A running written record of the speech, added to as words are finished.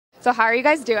So how are you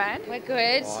guys doing? We're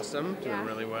good. Awesome, doing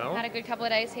really well. Had a good couple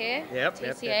of days here. Yep.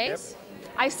 TCAs.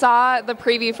 I saw the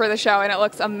preview for the show and it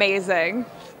looks amazing.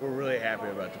 We're really happy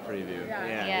about the preview.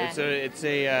 Yeah. It's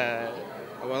a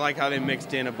I like how they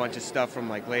mixed in a bunch of stuff from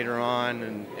like later on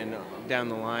and down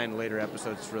the line, later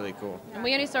episodes. It's really cool. And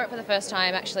we only saw it for the first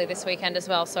time actually this weekend as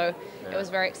well, so it was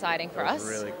very exciting for us.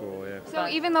 Really cool, yeah. So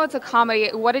even though it's a comedy,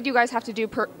 what did you guys have to do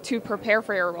to prepare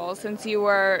for your roles? Since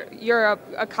you're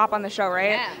a cop on the show,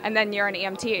 right? Yeah. And then you're an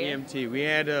EMT. EMT. We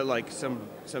had like some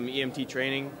EMT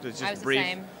training. That's just I was the brief.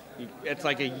 same. It's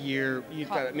like a year.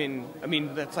 I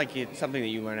mean that's like something that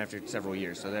you learn after several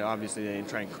years. So they obviously didn't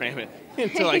try and cram it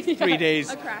into like 3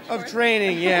 days of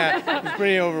training. Yeah, it was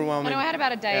pretty overwhelming. I know I had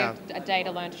about a day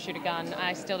to learn to shoot a gun.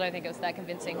 I still don't think it was that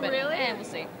convincing, but Really? we'll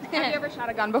see. Have you ever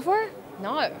shot a gun before?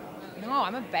 No,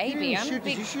 I'm a baby. I'm a big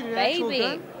Did you shoot an actual baby.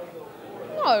 gun?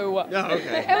 No. Oh,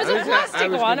 okay. It was a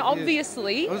plastic one, confused.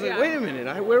 obviously. I was like, wait a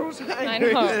minute, where was I? I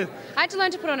know. I had to learn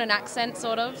to put on an accent,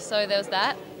 sort of, so there was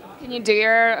that. Can you do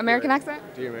your American accent?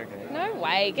 Do your American accent. No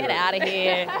way, get out of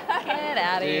here. Get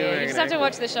out of Do here. your You just have to American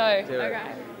watch the show. Do it.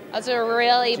 Okay. That's a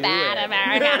really bad it.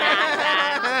 American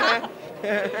accent.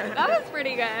 That was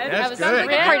pretty good. That's was good. Like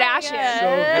a Kardashian. So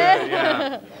good,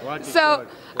 yeah. Watch it, So do it.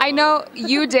 I know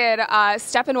you did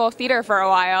Steppenwolf Theater for a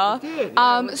while. did,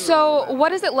 yeah, So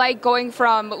what is it like going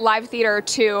from live theater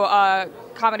to a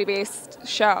comedy-based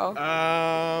show?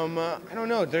 I don't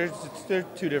know. They're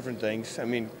two different things. I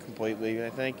mean, completely.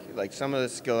 I think like some of the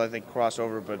skill I think cross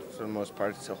over, but for the most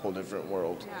part, it's a whole different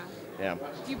world. Yeah.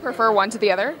 Do you prefer one to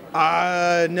the other?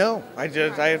 No. I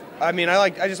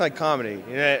just like comedy,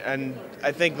 and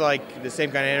I think like the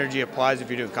same kind of energy applies if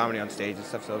you're doing comedy on stage and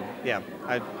stuff. So yeah,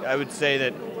 I would say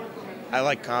that I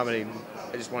like comedy.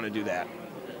 I just want to do that.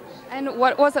 And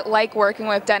what was it like working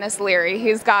with Dennis Leary?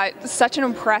 He's got such an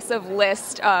impressive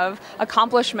list of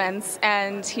accomplishments,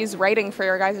 and he's writing for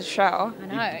your guys' show. I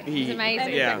know. He's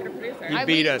amazing. Yeah. He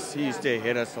beat us. He used to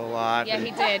hit us a lot. Yeah,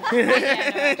 he did.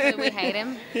 Actually, we hate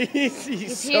him.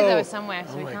 He's here though somewhere,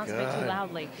 so Oh we my can't speak God. too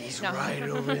loudly. He's No. right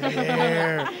over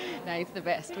there. No, he's the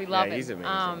best. We love Yeah, him. he's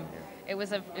amazing. It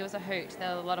was a hoot.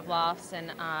 There were a lot of laughs,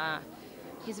 and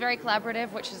he's very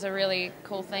collaborative, which is a really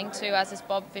cool thing too. As is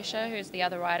Bob Fisher, who's the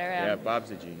other writer. Yeah, Bob's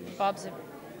a genius. Bob's an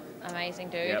amazing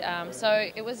dude. Yep. So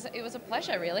it was a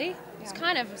pleasure, really. It's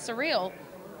kind of surreal.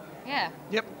 Yeah.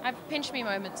 Yep. I've pinch me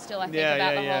moments still. I think Yeah,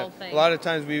 about yeah, the yeah. whole thing. A lot of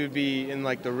times we would be in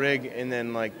like the rig, and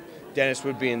then like Dennis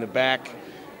would be in the back,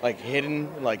 like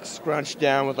hidden, like scrunched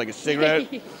down with like a cigarette.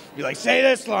 Be like, say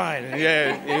this line. And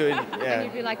And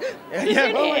you'd be like, yeah. "Who's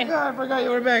in Oh my here? God, I forgot you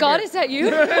were back God, here. is that you?"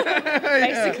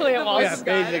 Basically, it was.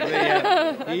 Yeah,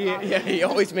 basically, yeah. He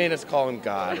always made us call him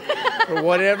God. For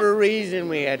whatever reason,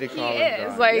 we had to call him is,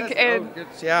 God. like,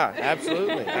 yeah,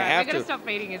 absolutely. I have We're gonna to. stop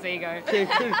feeding his ego.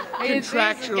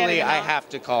 Contractually, I have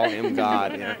to call him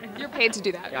God. Yeah. You're paid to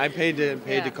do that. I paid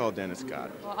to call Dennis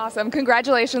God. Well, awesome.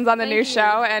 Congratulations on the new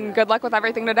show, and good luck with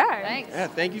everything today. Thanks. Yeah,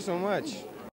 thank you so much.